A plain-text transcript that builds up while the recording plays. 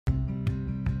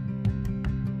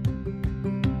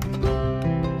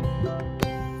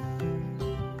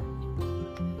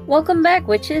Welcome back,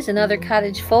 witches and other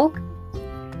cottage folk.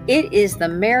 It is the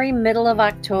merry middle of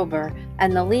October,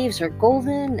 and the leaves are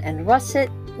golden and russet,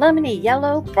 lemony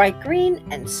yellow, bright green,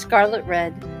 and scarlet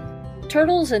red.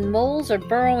 Turtles and moles are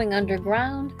burrowing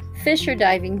underground, fish are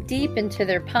diving deep into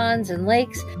their ponds and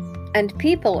lakes, and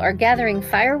people are gathering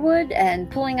firewood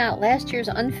and pulling out last year's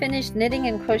unfinished knitting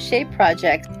and crochet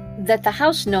project that the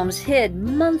house gnomes hid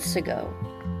months ago.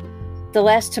 The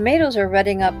last tomatoes are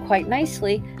redding up quite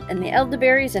nicely, and the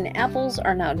elderberries and apples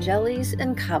are now jellies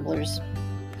and cobblers.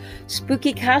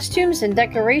 Spooky costumes and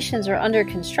decorations are under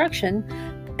construction,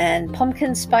 and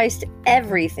pumpkin-spiced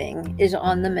everything is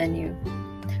on the menu.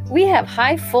 We have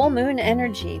high full moon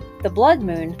energy, the blood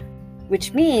moon,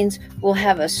 which means we'll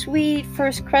have a sweet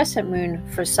first crescent moon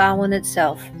for Samhain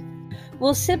itself.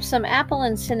 We'll sip some apple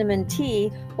and cinnamon tea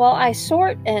while I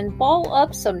sort and ball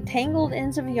up some tangled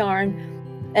ends of yarn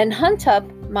and hunt up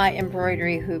my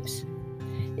embroidery hoops.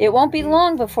 It won't be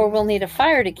long before we'll need a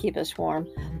fire to keep us warm,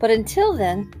 but until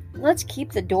then, let's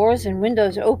keep the doors and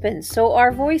windows open so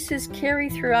our voices carry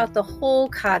throughout the whole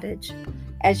cottage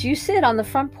as you sit on the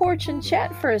front porch and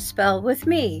chat for a spell with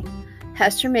me,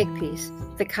 Hester Makepeace,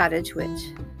 the Cottage Witch.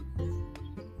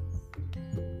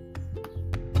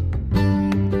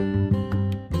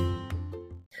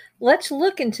 Let's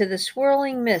look into the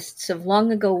swirling mists of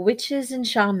long ago witches and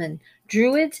shaman,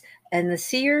 druids, and the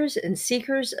seers and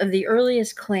seekers of the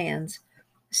earliest clans,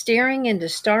 staring into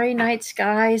starry night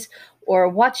skies, or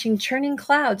watching churning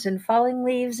clouds and falling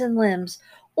leaves and limbs,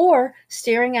 or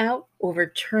staring out over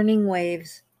turning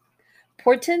waves.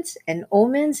 Portents and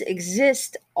omens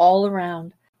exist all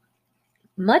around.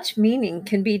 Much meaning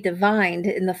can be divined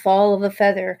in the fall of a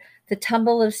feather, the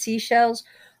tumble of seashells,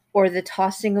 or the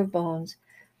tossing of bones.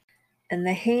 And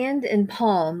the hand and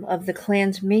palm of the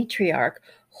clan's matriarch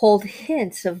hold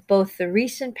hints of both the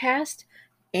recent past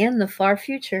and the far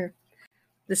future.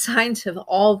 The signs have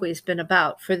always been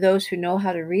about for those who know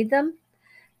how to read them,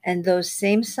 and those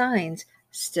same signs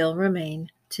still remain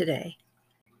today.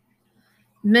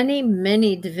 Many,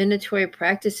 many divinatory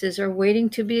practices are waiting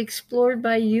to be explored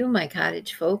by you, my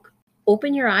cottage folk.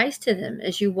 Open your eyes to them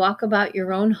as you walk about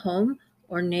your own home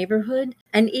or neighborhood,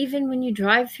 and even when you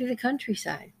drive through the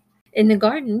countryside. In the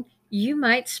garden, you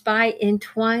might spy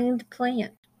entwined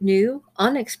plant, new,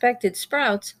 unexpected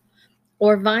sprouts,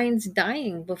 or vines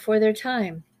dying before their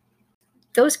time.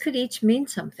 Those could each mean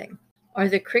something. Are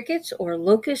the crickets or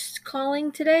locusts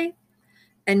calling today?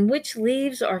 And which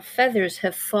leaves or feathers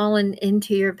have fallen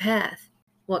into your path?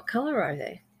 What color are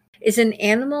they? Is an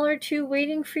animal or two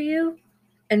waiting for you?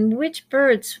 And which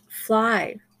birds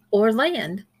fly or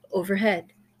land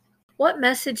overhead? What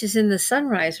message is in the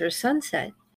sunrise or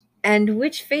sunset? And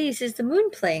which phase is the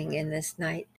moon playing in this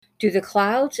night? Do the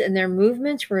clouds and their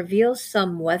movements reveal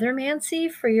some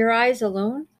weathermancy for your eyes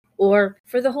alone, or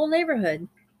for the whole neighborhood?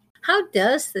 How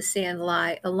does the sand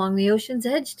lie along the ocean's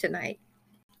edge tonight?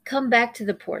 Come back to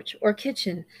the porch or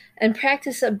kitchen and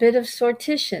practice a bit of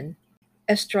sortition,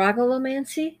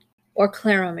 astrologomancy, or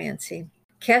claromancy,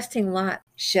 casting lot,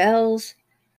 shells,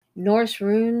 Norse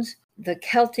runes, the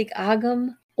Celtic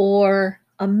agam, or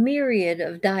a myriad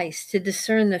of dice to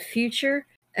discern the future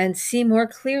and see more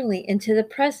clearly into the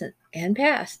present and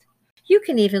past. You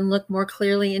can even look more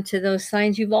clearly into those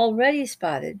signs you've already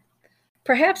spotted.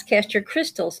 Perhaps cast your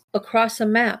crystals across a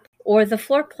map or the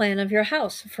floor plan of your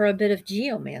house for a bit of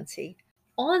geomancy.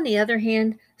 On the other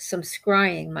hand, some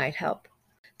scrying might help.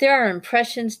 There are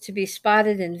impressions to be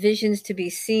spotted and visions to be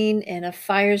seen in a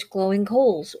fire's glowing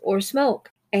coals or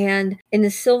smoke, and in the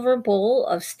silver bowl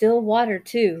of still water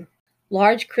too.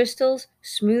 Large crystals,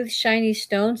 smooth shiny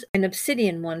stones, an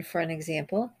obsidian one for an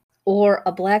example, or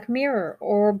a black mirror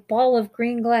or ball of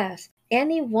green glass.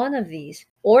 Any one of these,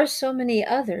 or so many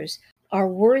others, are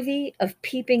worthy of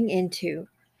peeping into.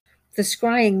 The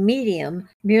scrying medium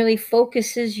merely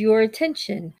focuses your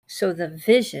attention so the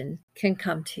vision can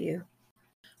come to you.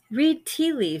 Read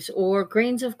tea leaves or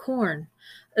grains of corn.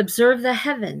 Observe the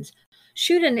heavens.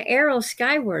 Shoot an arrow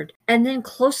skyward and then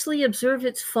closely observe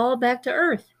its fall back to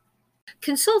earth.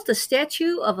 Consult the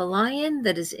statue of a lion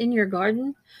that is in your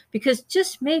garden, because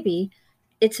just maybe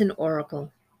it's an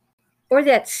oracle. Or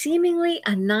that seemingly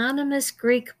anonymous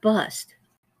Greek bust.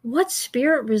 What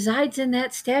spirit resides in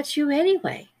that statue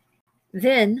anyway?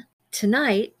 Then,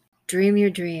 tonight, dream your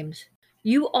dreams.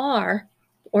 You are,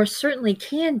 or certainly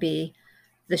can be,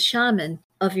 the shaman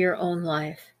of your own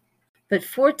life. But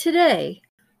for today,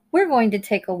 we're going to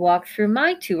take a walk through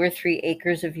my 2 or 3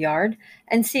 acres of yard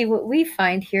and see what we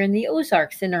find here in the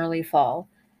Ozarks in early fall.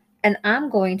 And I'm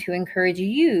going to encourage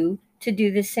you to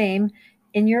do the same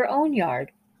in your own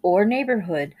yard or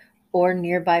neighborhood or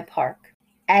nearby park.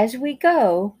 As we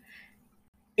go,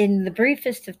 In the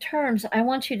briefest of terms, I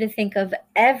want you to think of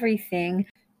everything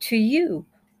to you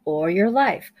or your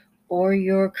life or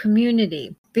your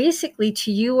community, basically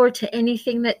to you or to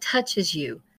anything that touches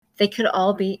you. They could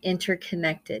all be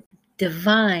interconnected.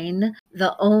 Divine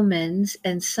the omens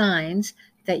and signs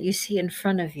that you see in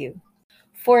front of you.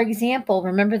 For example,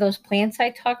 remember those plants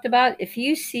I talked about? If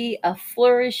you see a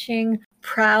flourishing,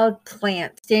 proud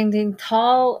plant standing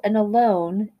tall and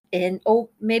alone in,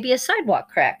 maybe a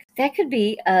sidewalk crack, that could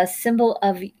be a symbol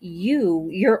of you,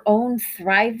 your own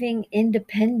thriving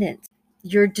independence,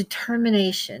 your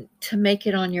determination to make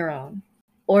it on your own.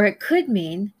 Or it could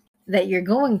mean that you're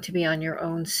going to be on your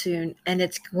own soon and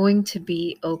it's going to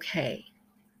be okay.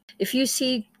 If you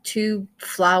see two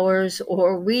flowers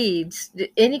or weeds,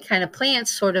 any kind of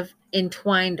plants sort of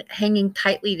entwined, hanging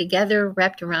tightly together,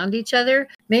 wrapped around each other,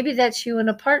 maybe that's you and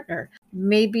a partner.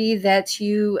 Maybe that's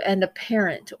you and a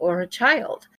parent or a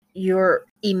child. You're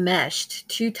enmeshed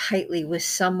too tightly with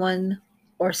someone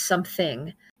or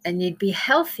something, and you'd be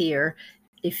healthier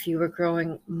if you were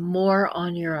growing more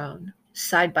on your own,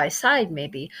 side by side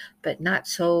maybe, but not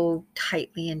so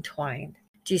tightly entwined.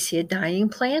 Do you see a dying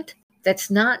plant?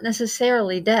 That's not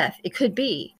necessarily death. It could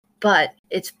be, but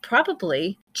it's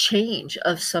probably change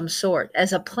of some sort.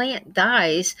 As a plant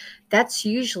dies, that's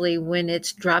usually when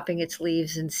it's dropping its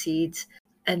leaves and seeds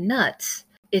and nuts.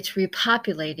 It's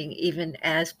repopulating even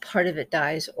as part of it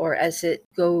dies or as it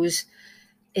goes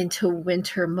into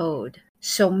winter mode.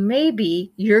 So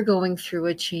maybe you're going through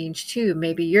a change too.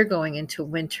 Maybe you're going into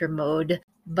winter mode,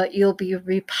 but you'll be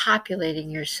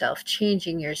repopulating yourself,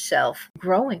 changing yourself,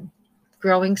 growing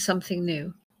something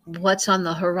new. What's on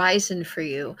the horizon for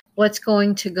you? What's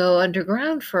going to go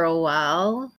underground for a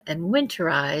while and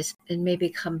winterize and maybe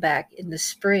come back in the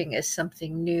spring as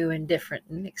something new and different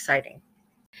and exciting?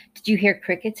 Did you hear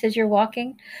crickets as you're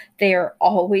walking? They are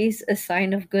always a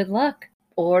sign of good luck,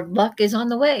 or luck is on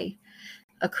the way.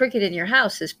 A cricket in your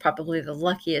house is probably the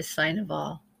luckiest sign of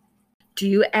all. Do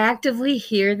you actively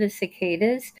hear the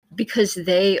cicadas? Because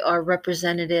they are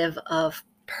representative of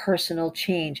personal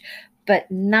change, but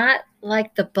not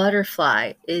like the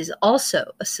butterfly is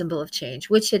also a symbol of change,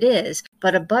 which it is,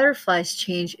 but a butterfly's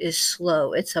change is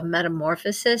slow. It's a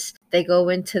metamorphosis. They go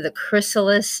into the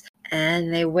chrysalis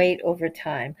and they wait over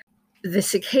time. The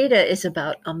cicada is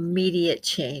about immediate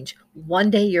change. One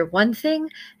day you're one thing,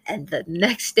 and the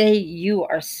next day you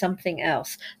are something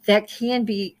else. That can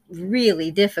be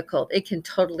really difficult. It can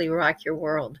totally rock your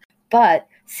world. But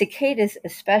cicadas,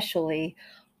 especially,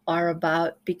 are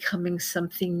about becoming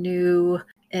something new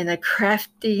in a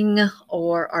crafting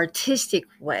or artistic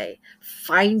way,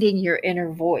 finding your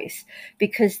inner voice,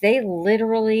 because they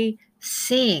literally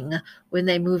sing when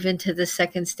they move into the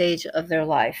second stage of their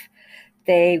life.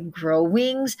 They grow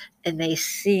wings and they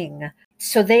sing.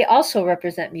 So they also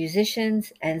represent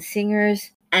musicians and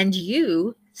singers and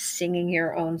you singing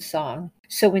your own song.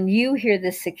 So when you hear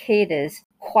the cicadas,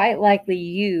 quite likely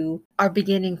you are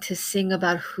beginning to sing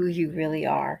about who you really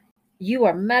are. You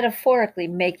are metaphorically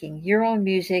making your own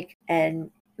music, and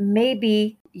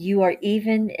maybe you are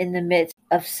even in the midst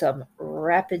of some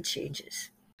rapid changes.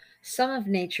 Some of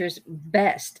nature's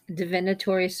best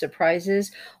divinatory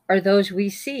surprises are those we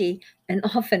see and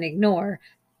often ignore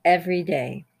every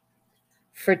day.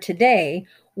 For today,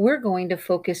 we're going to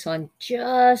focus on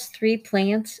just three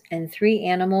plants and three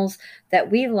animals that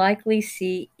we likely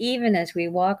see even as we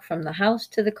walk from the house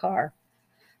to the car,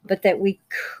 but that we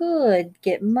could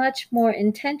get much more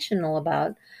intentional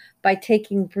about by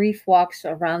taking brief walks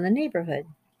around the neighborhood.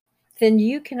 Then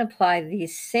you can apply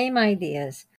these same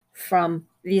ideas from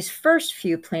these first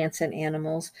few plants and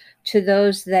animals to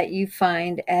those that you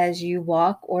find as you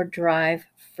walk or drive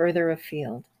further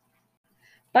afield.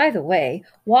 By the way,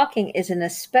 walking is an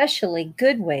especially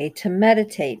good way to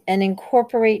meditate and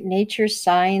incorporate nature's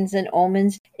signs and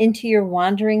omens into your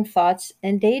wandering thoughts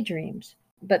and daydreams.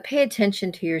 But pay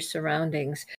attention to your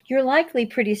surroundings. You're likely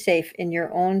pretty safe in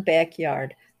your own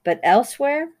backyard, but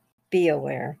elsewhere, be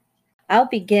aware. I'll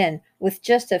begin with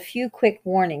just a few quick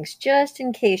warnings, just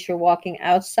in case you're walking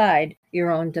outside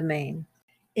your own domain.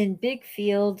 In big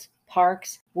fields,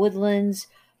 parks, woodlands,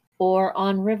 or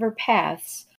on river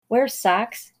paths, wear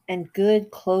socks and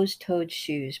good closed-toed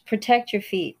shoes. Protect your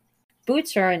feet.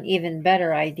 Boots are an even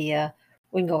better idea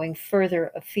when going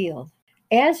further afield,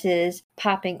 as is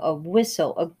popping a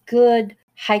whistle, a good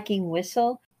hiking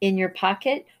whistle, in your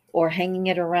pocket or hanging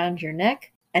it around your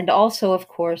neck. And also, of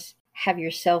course, have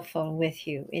your cell phone with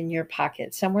you in your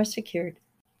pocket, somewhere secured.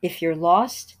 If you're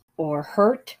lost or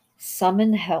hurt,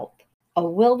 summon help. A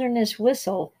wilderness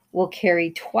whistle will carry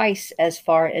twice as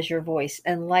far as your voice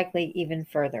and likely even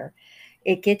further.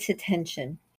 It gets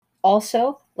attention.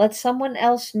 Also, Let someone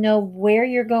else know where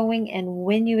you're going and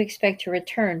when you expect to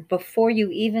return before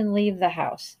you even leave the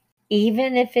house.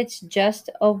 Even if it's just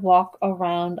a walk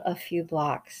around a few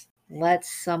blocks, let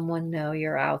someone know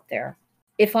you're out there.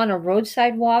 If on a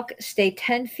roadside walk, stay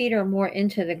 10 feet or more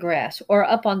into the grass or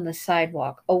up on the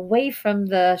sidewalk, away from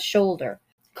the shoulder.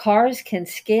 Cars can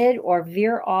skid or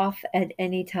veer off at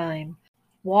any time.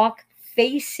 Walk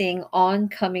facing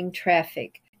oncoming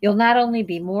traffic. You'll not only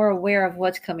be more aware of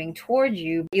what's coming toward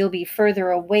you, you'll be further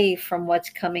away from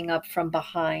what's coming up from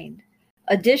behind.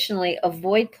 Additionally,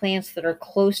 avoid plants that are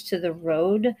close to the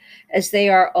road as they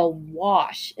are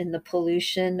awash in the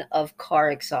pollution of car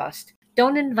exhaust.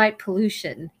 Don't invite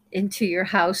pollution into your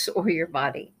house or your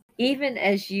body. Even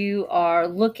as you are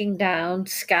looking down,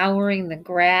 scouring the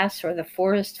grass or the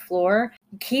forest floor,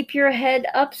 keep your head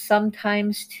up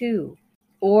sometimes too.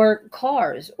 Or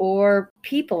cars, or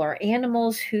people, or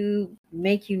animals who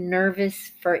make you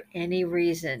nervous for any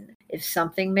reason. If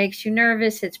something makes you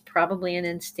nervous, it's probably an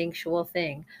instinctual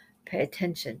thing. Pay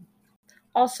attention.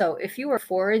 Also, if you are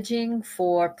foraging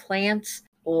for plants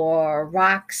or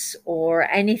rocks or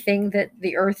anything that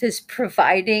the earth is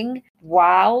providing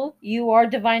while you are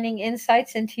divining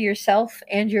insights into yourself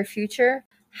and your future,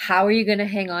 how are you going to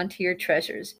hang on to your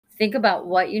treasures? Think about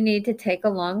what you need to take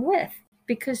along with,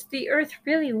 because the earth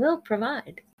really will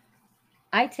provide.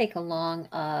 I take along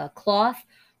a cloth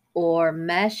or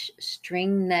mesh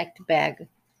string necked bag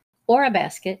or a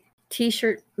basket.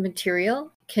 T-shirt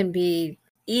material can be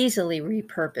easily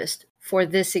repurposed for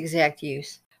this exact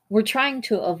use. We're trying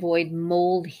to avoid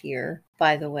mold here,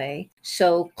 by the way,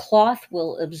 so cloth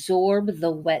will absorb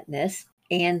the wetness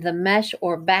and the mesh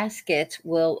or basket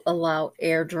will allow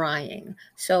air drying.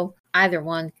 So either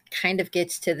one kind of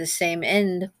gets to the same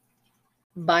end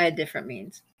by a different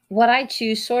means. What I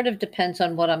choose sort of depends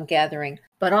on what I'm gathering,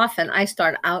 but often I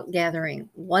start out gathering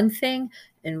one thing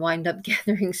and wind up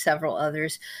gathering several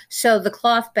others. So the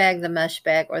cloth bag, the mesh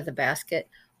bag, or the basket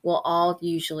will all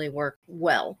usually work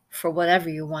well for whatever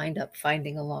you wind up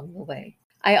finding along the way.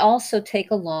 I also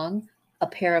take along a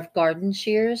pair of garden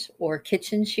shears or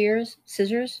kitchen shears,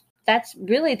 scissors. That's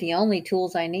really the only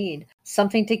tools I need.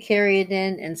 Something to carry it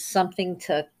in and something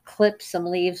to clip some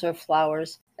leaves or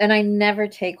flowers. And I never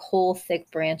take whole thick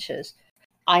branches.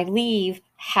 I leave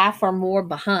half or more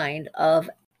behind of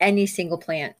any single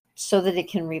plant so that it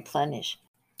can replenish.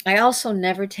 I also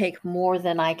never take more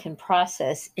than I can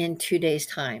process in 2 days'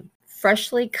 time.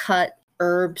 Freshly cut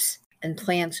herbs and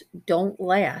plants don't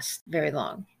last very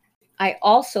long. I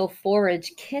also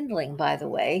forage kindling, by the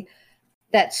way,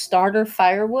 that starter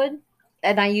firewood,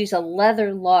 and I use a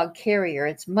leather log carrier.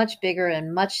 It's much bigger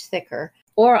and much thicker.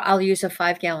 Or I'll use a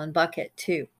 5-gallon bucket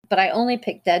too. But I only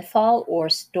pick deadfall or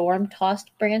storm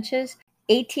tossed branches.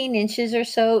 18 inches or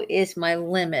so is my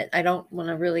limit. I don't want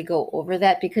to really go over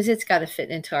that because it's got to fit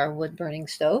into our wood burning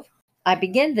stove. I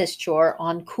begin this chore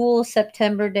on cool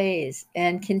September days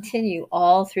and continue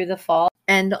all through the fall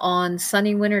and on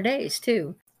sunny winter days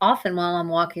too, often while I'm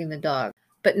walking the dog.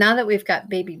 But now that we've got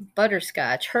baby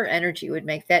Butterscotch, her energy would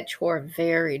make that chore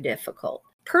very difficult.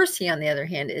 Percy, on the other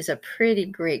hand, is a pretty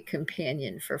great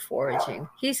companion for foraging.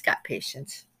 He's got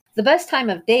patience. The best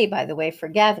time of day, by the way, for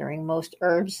gathering most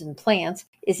herbs and plants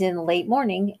is in late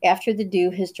morning after the dew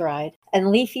has dried.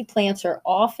 And leafy plants are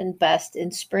often best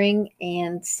in spring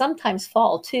and sometimes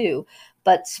fall too.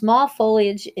 But small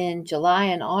foliage in July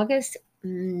and August,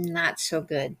 not so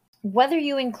good. Whether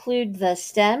you include the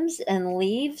stems and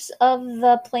leaves of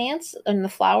the plants and the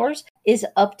flowers is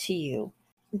up to you.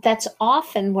 That's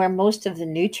often where most of the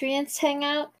nutrients hang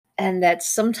out, and that's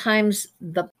sometimes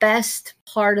the best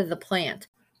part of the plant.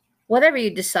 Whatever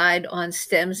you decide on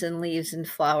stems and leaves and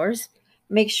flowers,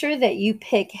 make sure that you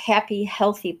pick happy,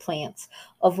 healthy plants.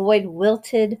 Avoid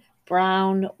wilted,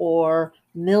 brown, or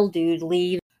mildewed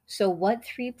leaves. So, what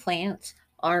 3 plants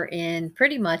are in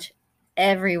pretty much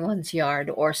everyone's yard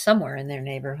or somewhere in their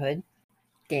neighborhood?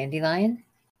 Dandelion,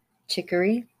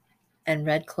 chicory, and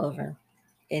red clover.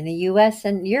 In the US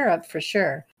and Europe, for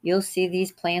sure, you'll see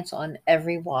these plants on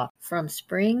every walk from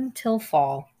spring till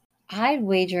fall. I'd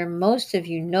wager most of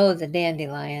you know the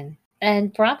dandelion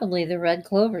and probably the red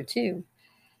clover too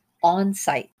on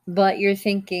sight. But you're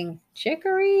thinking,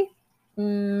 chicory?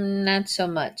 Not so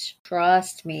much.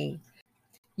 Trust me.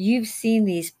 You've seen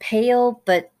these pale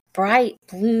but bright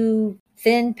blue,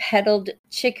 thin petaled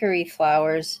chicory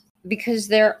flowers because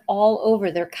they're all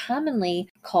over. They're commonly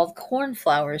called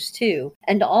cornflowers too,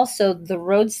 and also the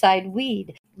roadside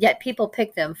weed. Yet people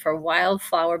pick them for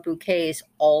wildflower bouquets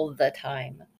all the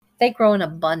time. They grow in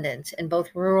abundance in both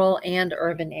rural and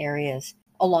urban areas,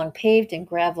 along paved and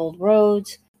graveled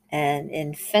roads and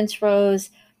in fence rows,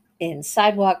 in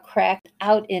sidewalk cracks,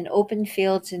 out in open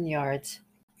fields and yards.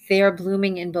 They are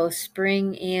blooming in both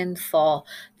spring and fall.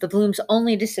 The blooms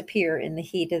only disappear in the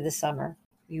heat of the summer.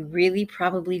 You really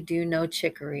probably do know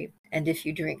chicory, and if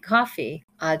you drink coffee,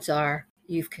 odds are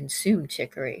you've consumed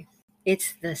chicory.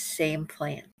 It's the same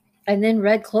plant. And then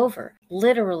red clover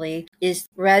literally is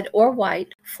red or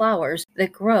white flowers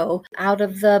that grow out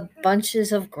of the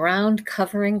bunches of ground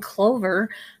covering clover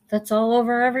that's all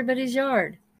over everybody's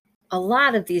yard. A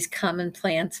lot of these common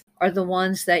plants are the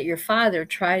ones that your father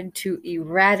tried to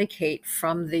eradicate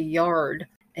from the yard,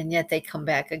 and yet they come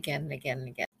back again and again and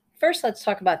again. First, let's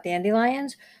talk about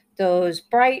dandelions, those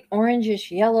bright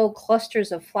orangish yellow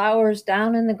clusters of flowers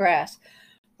down in the grass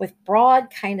with broad,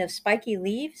 kind of spiky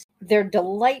leaves. Their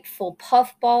delightful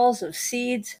puffballs of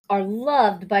seeds are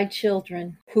loved by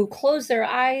children who close their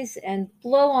eyes and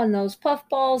blow on those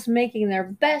puffballs, making their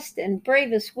best and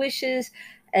bravest wishes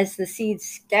as the seeds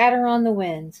scatter on the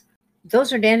winds.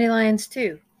 Those are dandelions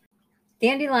too.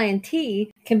 Dandelion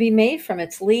tea can be made from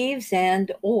its leaves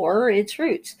and or its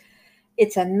roots.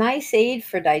 It's a nice aid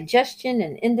for digestion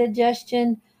and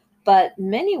indigestion, but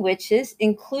many witches,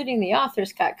 including the author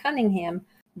Scott Cunningham,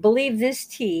 believe this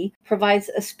tea provides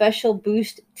a special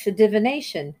boost to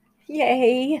divination.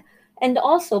 Yay! And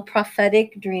also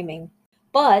prophetic dreaming.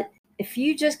 But if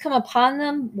you just come upon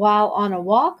them while on a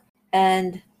walk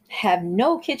and have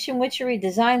no kitchen witchery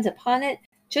designs upon it,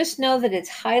 just know that it's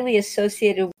highly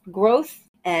associated with growth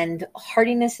and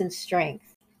hardiness and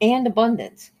strength and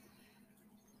abundance.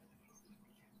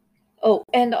 Oh,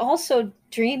 and also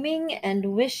dreaming and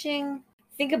wishing.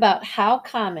 Think about how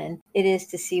common it is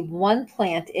to see one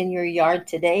plant in your yard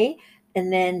today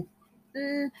and then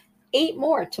 8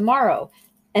 more tomorrow.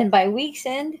 And by week's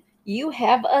end, you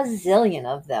have a zillion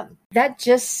of them. That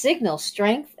just signals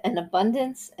strength and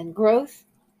abundance and growth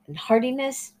and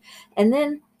hardiness. And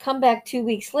then come back 2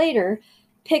 weeks later,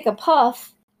 pick a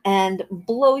puff, and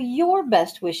blow your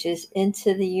best wishes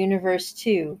into the universe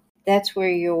too. That's where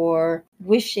your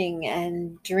wishing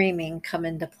and dreaming come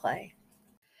into play.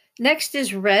 Next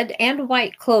is red and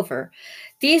white clover.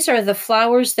 These are the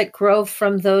flowers that grow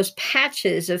from those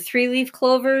patches of 3-leaf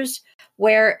clovers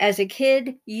where, as a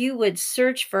kid, you would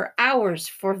search for hours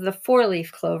for the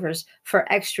 4-leaf clovers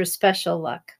for extra special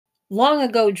luck. Long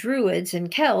ago, Druids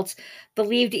and Celts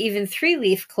believed even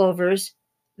 3-leaf clovers,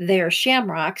 their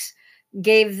shamrocks,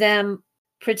 gave them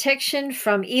protection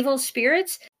from evil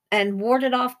spirits and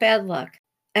warded off bad luck.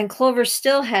 And clover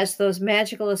still has those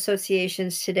magical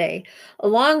associations today,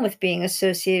 along with being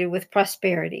associated with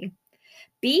prosperity.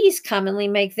 Bees commonly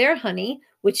make their honey,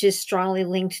 which is strongly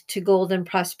linked to golden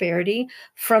prosperity,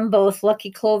 from both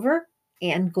lucky clover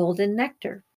and golden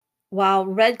nectar. While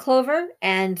red clover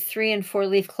and 3- and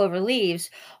 4-leaf clover leaves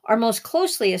are most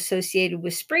closely associated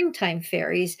with springtime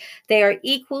fairies, they are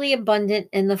equally abundant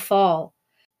in the fall.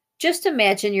 Just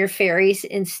imagine your fairies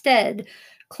instead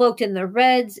cloaked in the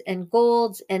reds and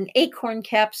golds and acorn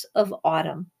caps of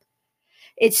autumn.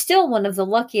 It's still one of the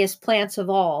luckiest plants of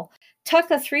all.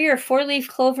 Tuck a 3- or 4-leaf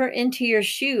clover into your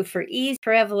shoe for easy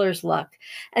traveler's luck,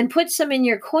 and put some in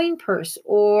your coin purse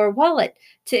or wallet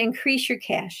to increase your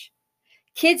cash.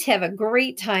 Kids have a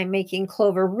great time making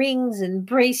clover rings and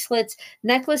bracelets,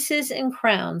 necklaces, and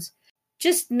crowns.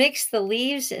 Just mix the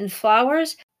leaves and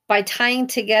flowers by tying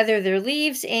together their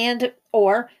leaves and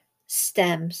or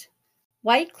stems.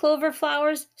 White clover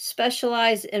flowers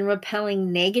specialize in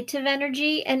repelling negative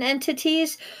energy and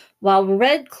entities, while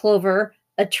red clover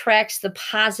attracts the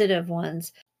positive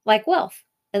ones, like wealth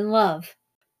and love.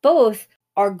 Both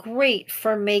are great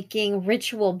for making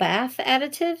ritual bath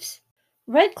additives.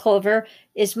 Red clover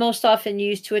is most often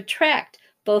used to attract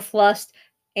both lust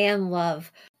and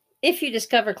love. If you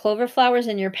discover clover flowers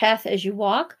in your path as you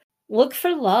walk, look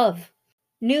for love,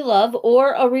 new love,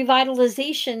 or a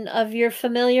revitalization of your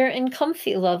familiar and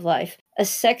comfy love life. A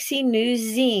sexy new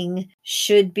zing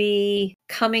should be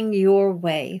coming your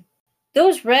way.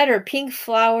 Those red or pink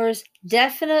flowers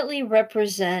definitely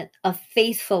represent a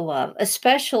faithful love,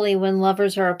 especially when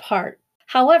lovers are apart.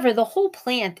 However, the whole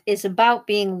plant is about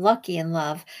being lucky in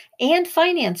love and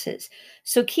finances.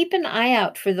 So keep an eye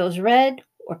out for those red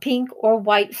or pink or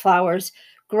white flowers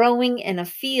growing in a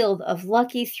field of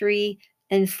lucky 3-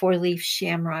 and 4-leaf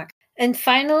shamrock. And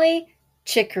finally,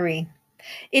 chicory.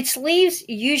 Its leaves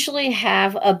usually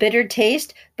have a bitter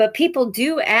taste, but people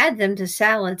do add them to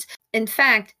salads. In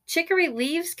fact, chicory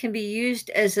leaves can be used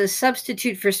as a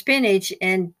substitute for spinach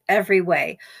in every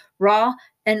way, raw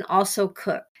and also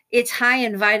cooked. It's high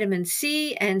in vitamin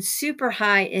C and super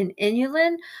high in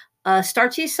inulin, a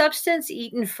starchy substance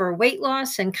eaten for weight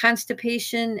loss and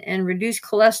constipation and reduced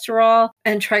cholesterol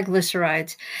and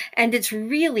triglycerides. And it's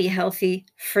really healthy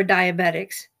for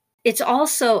diabetics. It's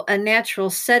also a natural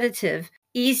sedative,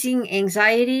 easing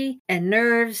anxiety and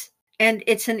nerves, and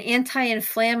it's an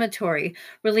anti-inflammatory,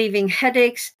 relieving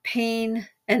headaches, pain,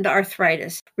 and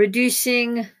arthritis,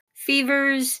 reducing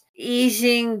fevers,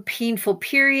 easing painful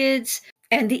periods,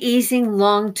 and easing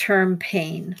long-term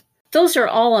pain. Those are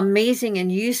all amazing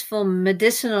and useful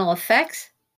medicinal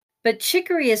effects, but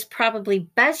chicory is probably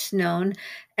best known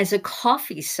as a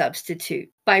coffee substitute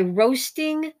by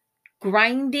roasting,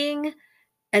 grinding,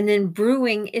 and then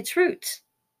brewing its roots.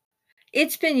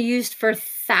 It's been used for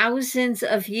thousands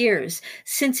of years,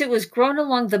 since it was grown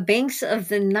along the banks of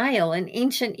the Nile in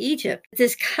ancient Egypt.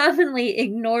 This commonly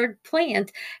ignored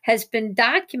plant has been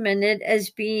documented as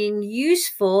being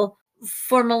useful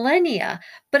for millennia,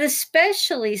 but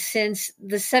especially since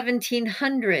the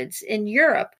 1700s in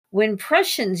Europe, when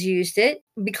Prussians used it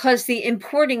because the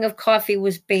importing of coffee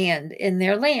was banned in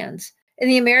their lands. In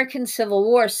the American Civil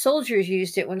War, soldiers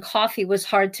used it when coffee was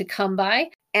hard to come by,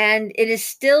 and it is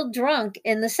still drunk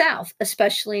in the South,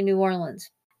 especially New Orleans.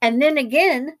 And then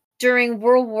again, during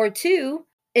World War II,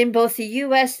 in both the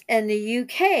US and the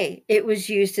UK, it was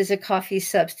used as a coffee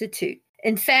substitute.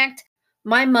 In fact,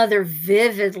 my mother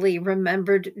vividly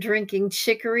remembered drinking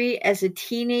chicory as a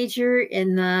teenager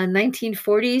in the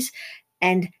 1940s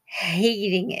and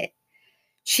hating it.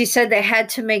 She said they had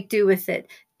to make do with it,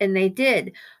 and they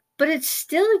did. But it's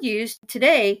still used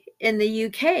today in the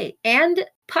UK and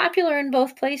popular in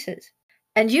both places.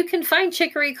 And you can find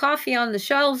chicory coffee on the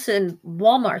shelves in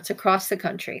Walmarts across the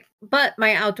country. But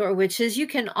my outdoor witches, you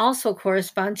can also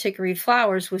correspond chicory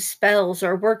flowers with spells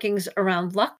or workings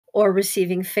around luck or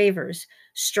receiving favors,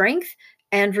 strength,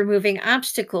 and removing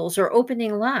obstacles or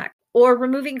opening locks or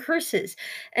removing curses,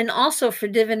 and also for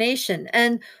divination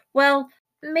and, well,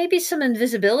 maybe some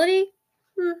invisibility.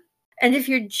 And if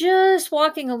you're just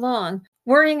walking along,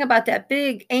 worrying about that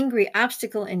big, angry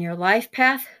obstacle in your life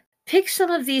path, pick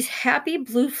some of these happy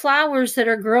blue flowers that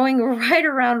are growing right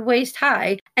around waist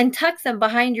high and tuck them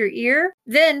behind your ear.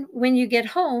 Then, when you get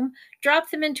home,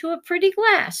 drop them into a pretty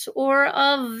glass or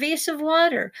a vase of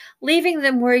water, leaving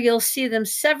them where you'll see them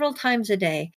several times a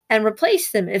day, and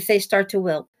replace them if they start to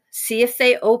wilt. See if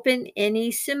they open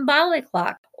any symbolic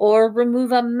lock or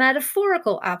remove a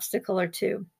metaphorical obstacle or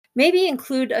two. Maybe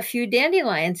include a few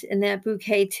dandelions in that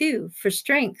bouquet too for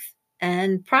strength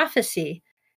and prophecy,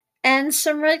 and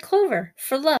some red clover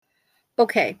for love.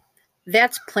 Okay,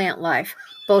 that's plant life,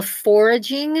 both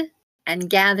foraging and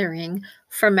gathering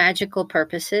for magical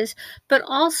purposes, but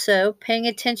also paying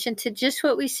attention to just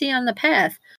what we see on the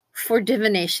path for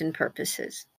divination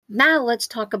purposes. Now let's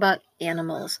talk about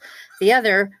animals, the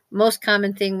other most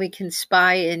common thing we can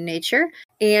spy in nature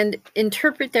and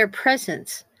interpret their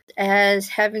presence as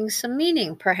having some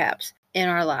meaning, perhaps, in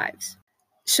our lives.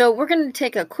 So we're going to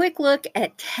take a quick look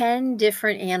at 10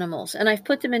 different animals, and I've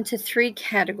put them into 3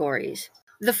 categories.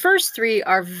 The first 3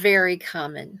 are very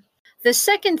common. The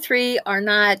second 3 are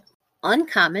not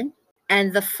uncommon,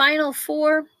 and the final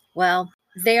 4, well,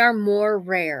 they are more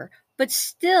rare, but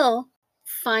still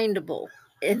findable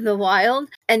in the wild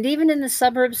and even in the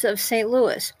suburbs of St.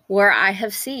 Louis, where I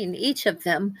have seen each of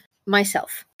them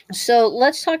myself. So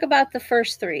let's talk about the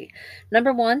first 3.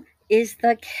 Number 1 is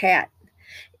the cat.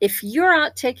 If you're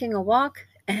out taking a walk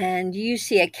and you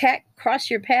see a cat cross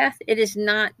your path, it is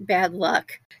not bad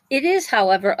luck. It is,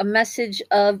 however, a message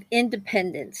of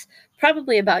independence,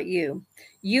 probably about you.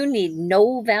 You need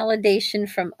no validation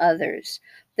from others.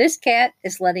 This cat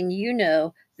is letting you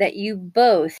know that you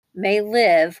both may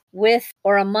live with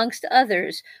or amongst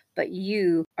others, but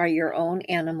you are your own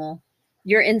animal.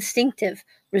 You're instinctive,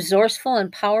 resourceful,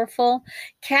 and powerful.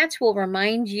 Cats will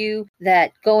remind you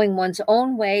that going one's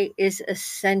own way is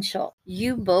essential.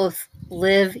 You both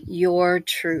live your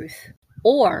truth.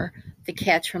 Or the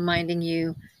cat's reminding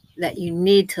you that you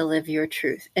need to live your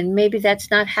truth. And maybe that's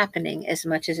not happening as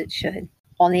much as it should.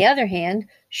 On the other hand,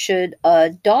 should a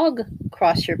dog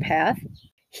cross your path,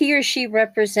 he or she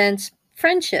represents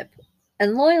friendship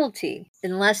and loyalty,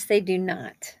 unless they do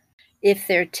not. If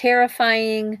they're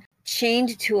terrifying,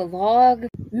 chained to a log,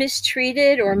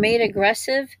 mistreated, or made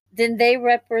aggressive, then they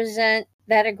represent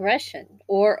that aggression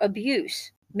or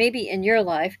abuse, maybe in your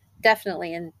life,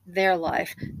 definitely in their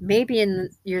life, maybe in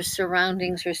your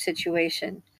surroundings or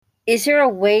situation. Is there a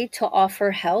way to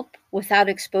offer help without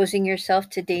exposing yourself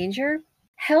to danger?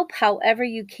 Help however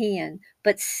you can,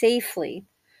 but safely.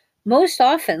 Most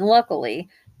often, luckily,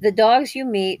 the dogs you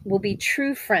meet will be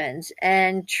true friends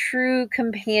and true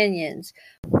companions,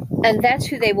 and that's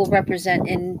who they will represent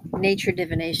in nature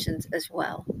divinations as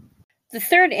well. The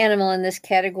third animal in this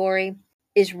category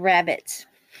is rabbits.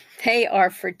 They are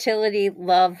fertility,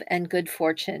 love, and good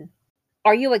fortune.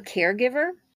 Are you a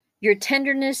caregiver? Your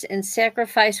tenderness and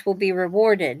sacrifice will be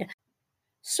rewarded.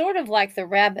 Sort of like the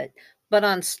rabbit, but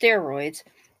on steroids.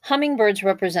 Hummingbirds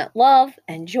represent love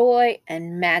and joy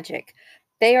and magic.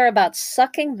 They are about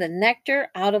sucking the nectar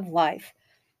out of life.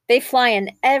 They fly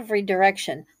in every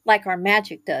direction, like our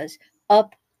magic does,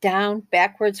 up, down,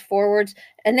 backwards, forwards,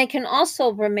 and they can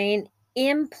also remain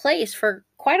in place for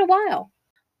quite a while.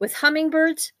 With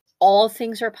hummingbirds, all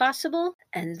things are possible,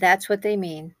 and that's what they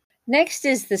mean. Next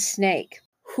is the snake,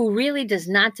 who really does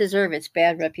not deserve its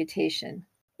bad reputation.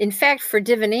 In fact, for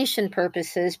divination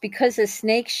purposes, because a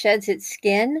snake sheds its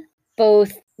skin,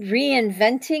 both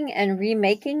reinventing and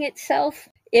remaking itself,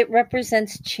 it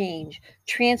represents change,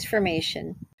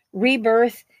 transformation,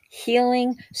 rebirth,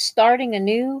 healing, starting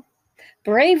anew,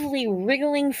 bravely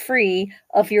wriggling free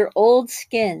of your old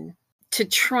skin to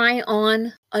try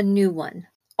on a new one.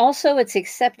 Also, it's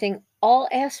accepting all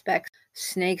aspects.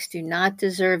 Snakes do not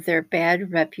deserve their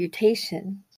bad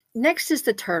reputation. Next is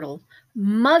the turtle,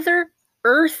 Mother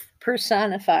Earth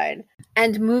personified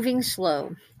and moving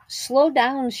slow. Slow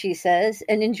down, she says,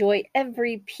 and enjoy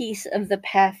every piece of the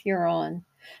path you're on.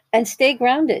 And stay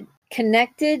grounded,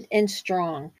 connected and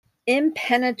strong,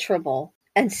 impenetrable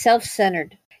and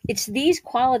self-centered. It's these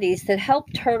qualities that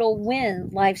help Turtle win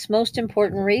life's most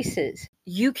important races.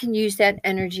 You can use that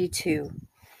energy too.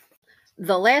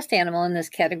 The last animal in this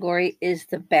category is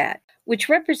the bat, which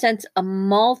represents a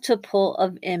multiple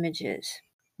of images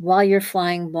while you're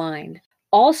flying blind.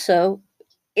 Also,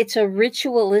 it's a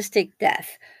ritualistic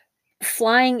death,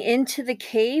 flying into the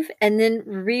cave and then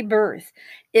rebirth.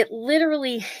 It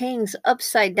literally hangs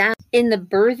upside down in the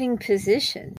birthing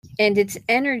position, and its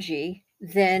energy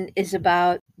then is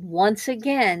about once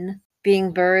again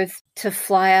being birthed to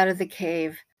fly out of the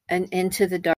cave and into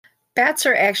the dark. Bats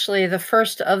are actually the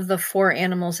first of the 4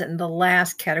 animals in the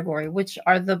last category, which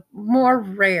are the more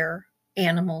rare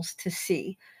animals to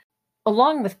see.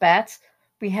 Along with bats,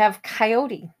 we have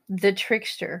Coyote, the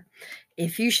trickster.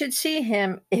 If you should see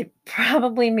him, it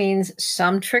probably means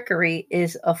some trickery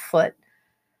is afoot.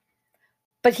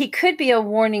 But he could be a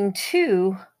warning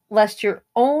too, lest your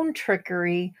own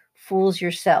trickery fools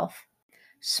yourself.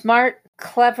 Smart,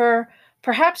 clever,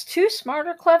 perhaps too smart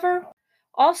or clever.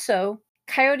 Also,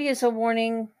 Coyote is a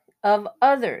warning of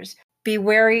others. Be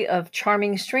wary of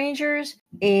charming strangers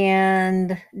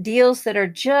and deals that are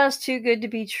just too good to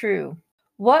be true.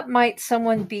 What might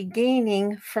someone be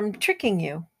gaining from tricking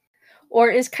you? Or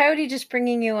is Coyote just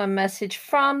bringing you a message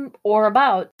from or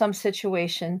about some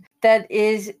situation that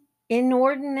is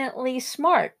inordinately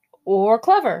smart or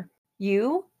clever?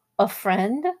 You, a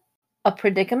friend, a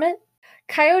predicament?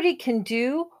 Coyote can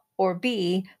do or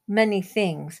be many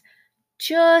things.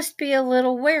 Just be a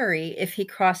little wary if he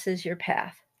crosses your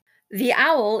path. The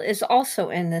owl is also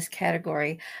in this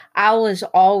category. Owl is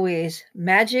always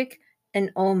magic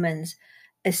and omens,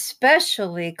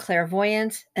 especially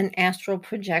clairvoyance and astral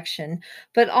projection,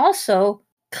 but also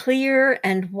clear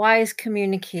and wise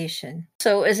communication.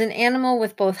 So, as an animal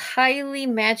with both highly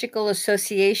magical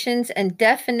associations and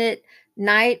definite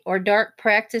night or dark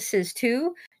practices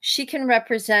too, she can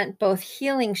represent both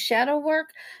healing shadow work,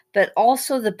 but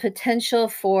also the potential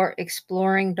for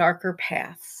exploring darker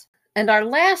paths. And our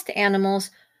last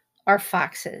animals are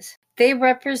foxes. They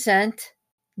represent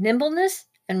nimbleness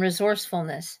and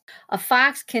resourcefulness. A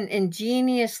fox can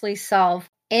ingeniously solve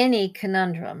any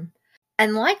conundrum,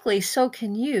 and likely so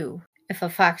can you if a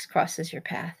fox crosses your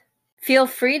path. Feel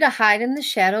free to hide in the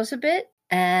shadows a bit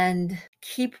and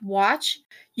keep watch.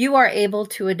 You are able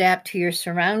to adapt to your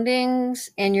surroundings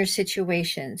and your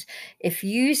situations. If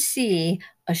you see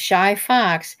a shy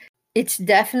fox, it's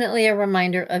definitely a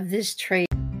reminder of this trait.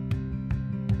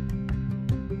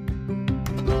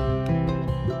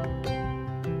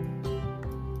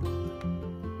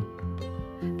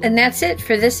 And that's it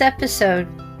for this episode.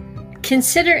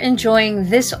 Consider enjoying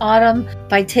this autumn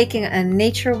by taking a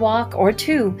nature walk or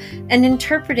two and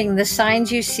interpreting the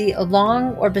signs you see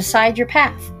along or beside your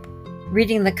path,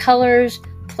 reading the colors,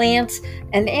 plants,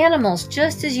 and animals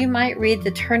just as you might read the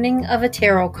turning of a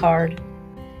tarot card.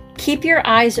 Keep your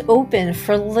eyes open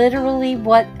for literally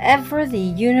whatever the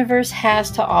universe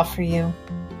has to offer you.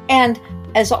 And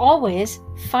as always,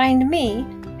 find me,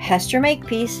 Hester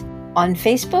Makepeace, on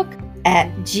Facebook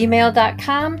at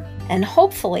gmail.com, and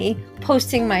hopefully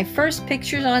posting my first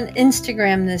pictures on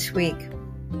Instagram this week.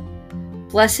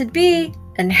 Blessed be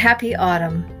and happy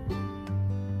autumn.